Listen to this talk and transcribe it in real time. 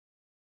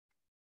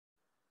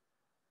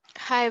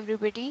Hi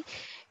everybody.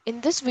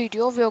 In this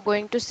video, we are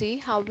going to see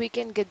how we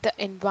can get the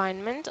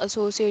environment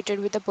associated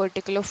with a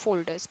particular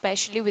folder,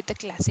 especially with the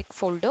classic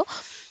folder.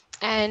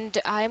 And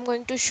I am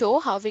going to show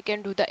how we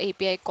can do the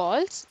API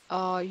calls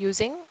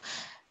using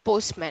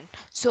Postman.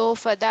 So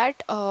for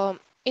that,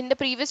 in the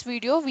previous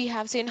video, we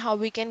have seen how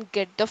we can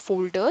get the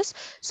folders.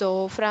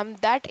 So from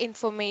that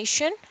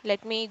information,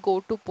 let me go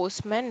to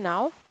Postman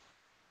now.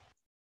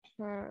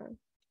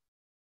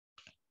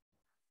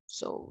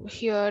 So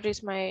here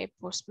is my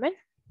Postman.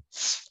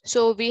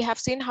 So we have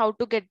seen how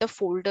to get the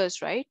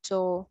folders, right?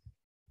 So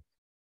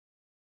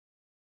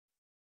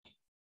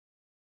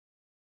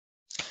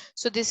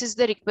this is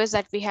the request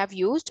that we have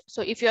used.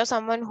 So if you're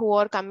someone who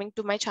are coming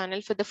to my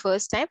channel for the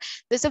first time,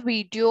 there's a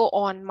video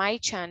on my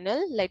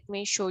channel. Let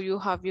me show you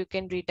how you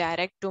can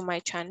redirect to my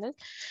channel,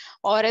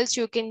 or else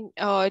you can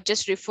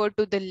just refer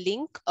to the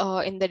link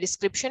in the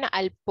description.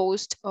 I'll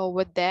post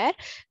over there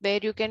where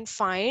you can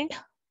find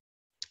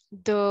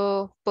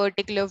the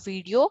particular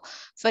video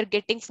for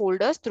getting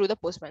folders through the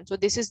Postman. So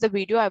this is the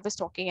video I was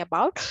talking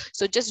about.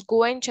 So just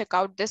go and check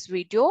out this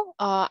video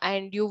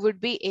and you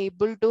would be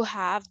able to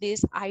have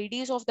these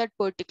IDs of that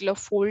particular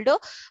folder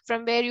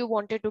from where you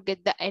wanted to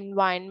get the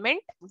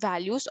environment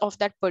values of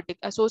that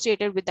particular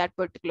associated with that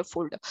particular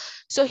folder.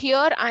 So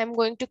here I'm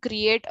going to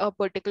create a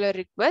particular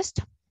request.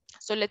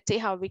 So let's see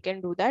how we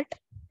can do that.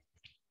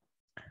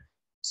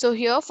 So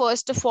here,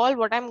 first of all,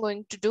 what I'm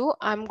going to do,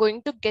 I'm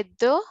going to get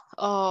the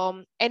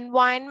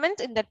environment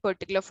in that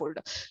particular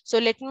folder. So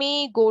let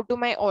me go to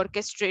my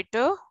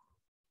orchestrator.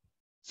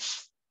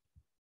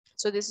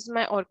 So this is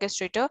my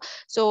orchestrator.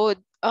 So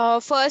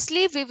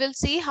firstly, we will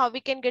see how we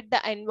can get the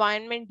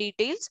environment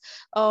details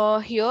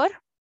here.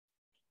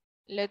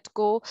 Let's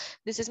go.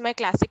 This is my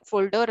classic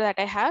folder that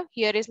I have.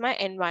 Here is my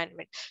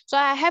environment. So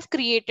I have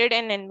created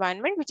an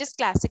environment which is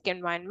classic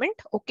environment.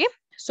 Okay.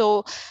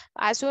 So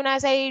as soon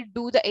as I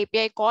do the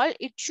API call,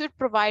 it should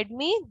provide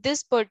me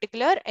this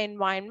particular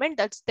environment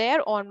that's there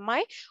on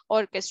my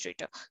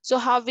orchestrator. So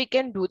how we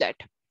can do that?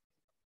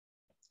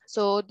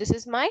 So this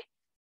is my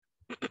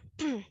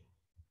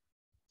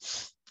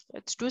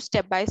let's do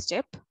step by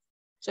step.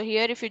 So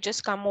here, if you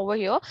just come over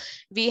here,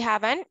 we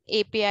have an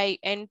API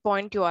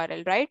endpoint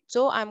URL, right?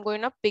 So I'm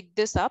going to pick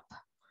this up.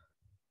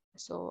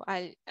 So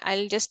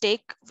I'll just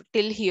take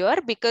till here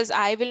because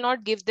I will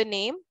not give the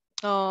name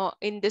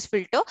in this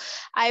filter.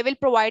 I will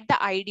provide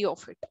the ID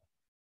of it,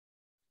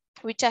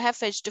 which I have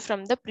fetched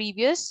from the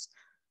previous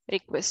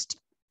request.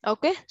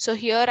 Okay, so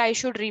here I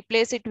should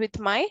replace it with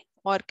my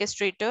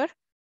orchestrator,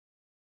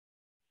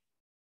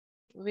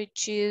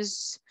 which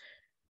is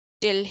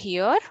till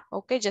here.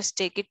 Okay, just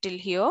take it till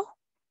here.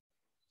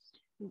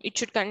 It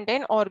should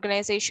contain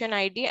organization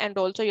ID and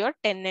also your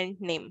tenant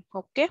name.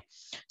 Okay,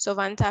 so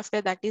once after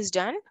that is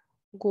done,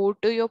 go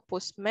to your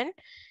Postman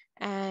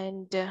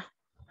and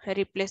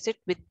replace it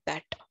with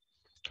that.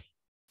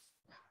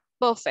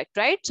 Perfect,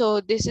 right? So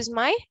this is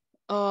my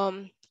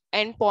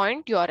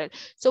endpoint URL.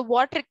 So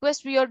what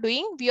request we are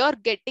doing? We are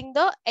getting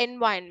the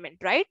environment,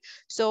 right?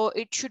 So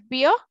it should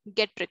be a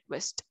get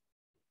request.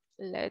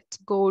 Let's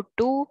go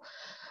to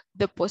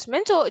the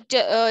Postman. So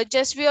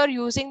just we are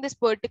using this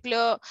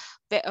particular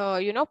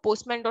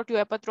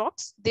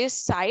postman.uipath this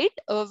site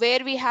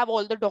where we have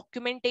all the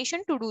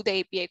documentation to do the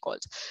API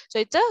calls. So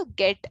it's a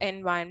get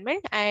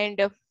environment,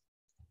 and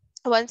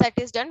once that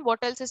is done, what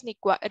else is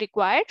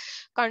required?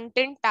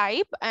 Content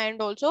type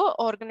and also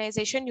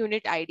organization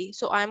unit ID.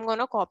 So I'm going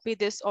to copy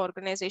this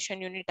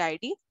organization unit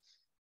ID.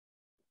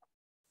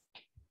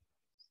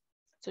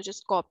 So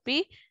just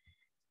copy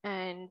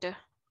and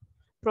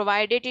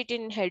provided it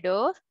in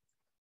header.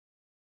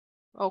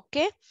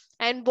 Okay,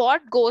 and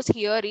what goes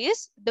here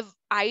is the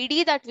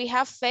ID that we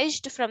have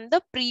fetched from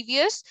the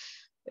previous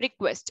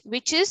request,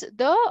 which is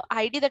the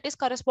ID that is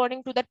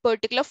corresponding to that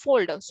particular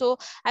folder. So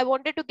I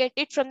wanted to get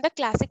it from the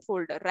classic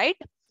folder, right?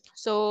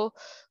 So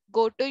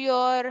go to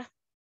your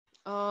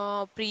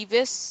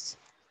previous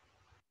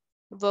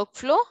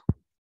workflow,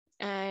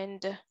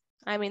 and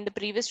I mean the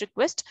previous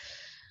request.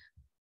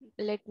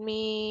 Let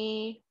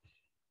me.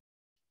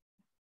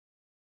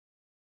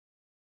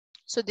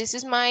 So this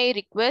is my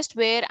request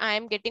where I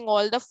am getting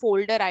all the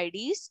folder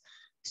IDs.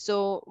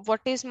 So what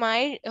is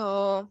my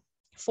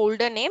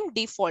folder name?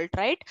 Default,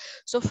 right?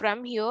 So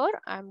from here,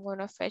 I'm going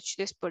to fetch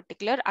this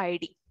particular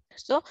ID.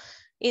 So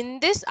in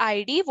this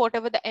ID,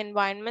 whatever the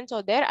environments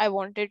are there, I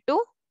wanted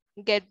to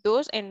get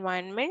those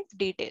environment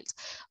details.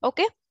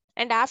 Okay.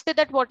 And after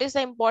that, what is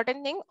the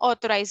important thing?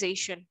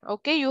 Authorization.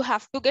 Okay. You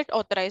have to get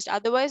authorized.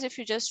 Otherwise, if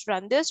you just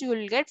run this, you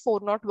will get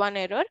 401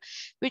 error,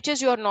 which is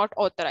you're not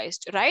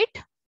authorized, right?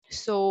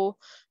 So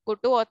go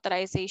to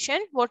authorization.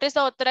 What is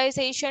the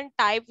authorization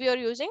type we are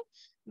using?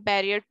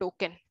 Barrier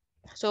token.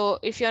 So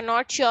if you're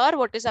not sure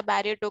what is a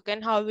barrier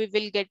token, how we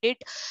will get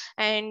it,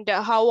 and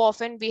how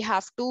often we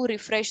have to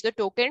refresh the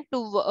token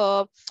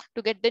to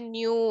get the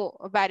new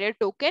barrier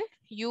token,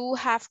 you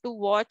have to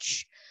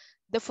watch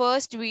the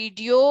first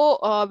video,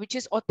 which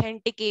is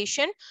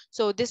authentication.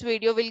 So this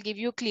video will give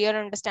you clear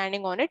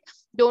understanding on it.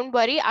 Don't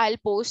worry, I'll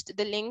post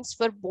the links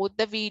for both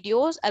the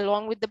videos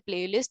along with the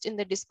playlist in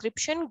the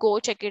description. Go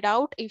check it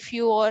out. If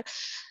you are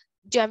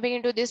jumping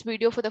into this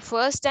video for the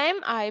first time,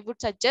 I would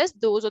suggest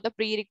those are the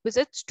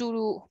prerequisites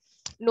to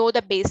know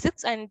the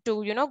basics and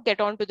to get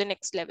on to the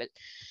next level.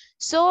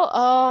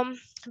 So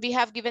we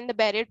have given the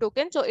barrier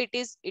token. So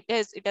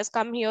it has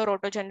come here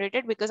auto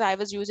generated because I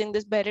was using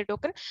this barrier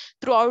token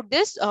throughout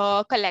this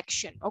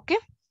collection. Okay,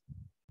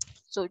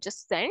 so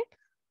just send.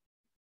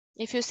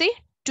 If you see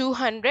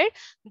 200,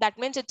 that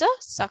means it's a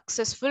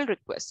successful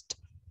request.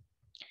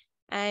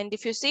 And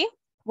if you see,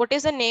 what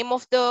is the name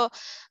of the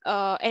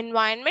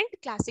environment?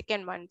 Classic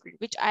environment,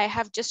 which I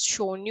have just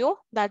shown you.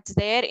 That's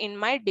there in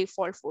my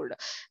default folder,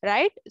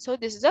 right? So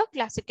this is a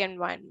classic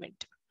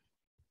environment.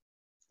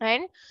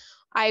 And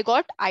I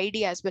got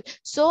ID as well.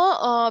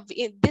 So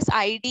this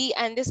ID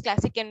and this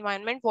classic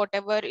environment,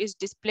 whatever is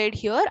displayed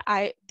here,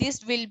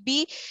 this will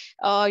be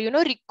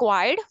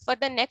required for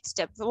the next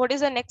step. What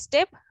is the next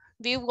step?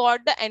 We've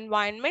got the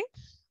environment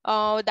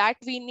that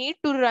we need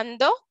to run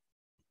the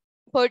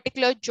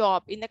particular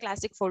job in the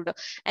classic folder,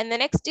 and the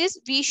next is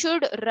we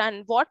should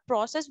run what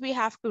process we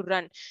have to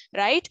run,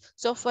 right?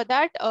 So for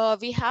that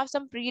we have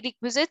some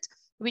prerequisites,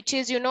 which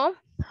is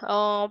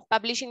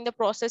publishing the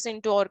process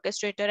into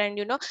Orchestrator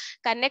and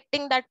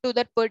connecting that to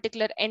that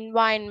particular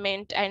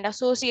environment and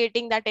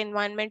associating that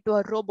environment to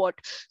a robot.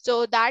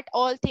 So that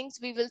all things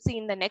we will see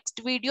in the next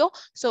video.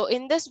 So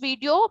in this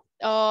video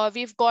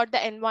we've got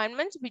the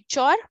environments which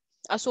are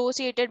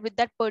associated with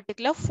that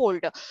particular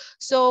folder.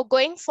 So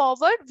going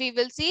forward, we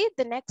will see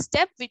the next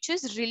step, which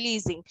is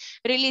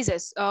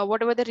releases.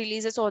 Whatever the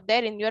releases are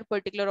there in your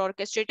particular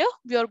orchestrator,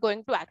 we are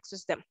going to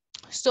access them.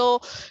 So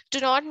to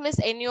not miss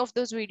any of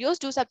those videos,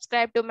 do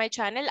subscribe to my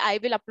channel. I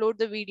will upload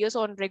the videos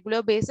on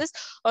regular basis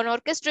on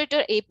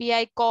Orchestrator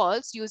API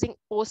calls using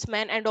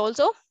Postman and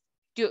also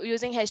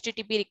using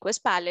HTTP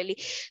request parallelly.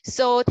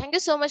 So thank you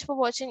so much for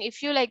watching.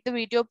 If you like the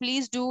video,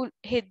 please do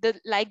hit the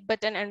like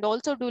button and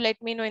also do let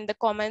me know in the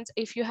comments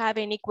if you have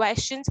any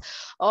questions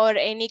or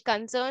any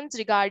concerns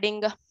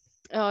regarding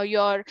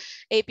your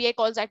API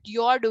calls that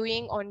you are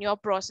doing on your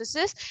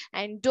processes.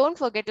 And don't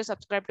forget to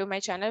subscribe to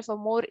my channel for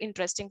more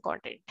interesting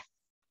content.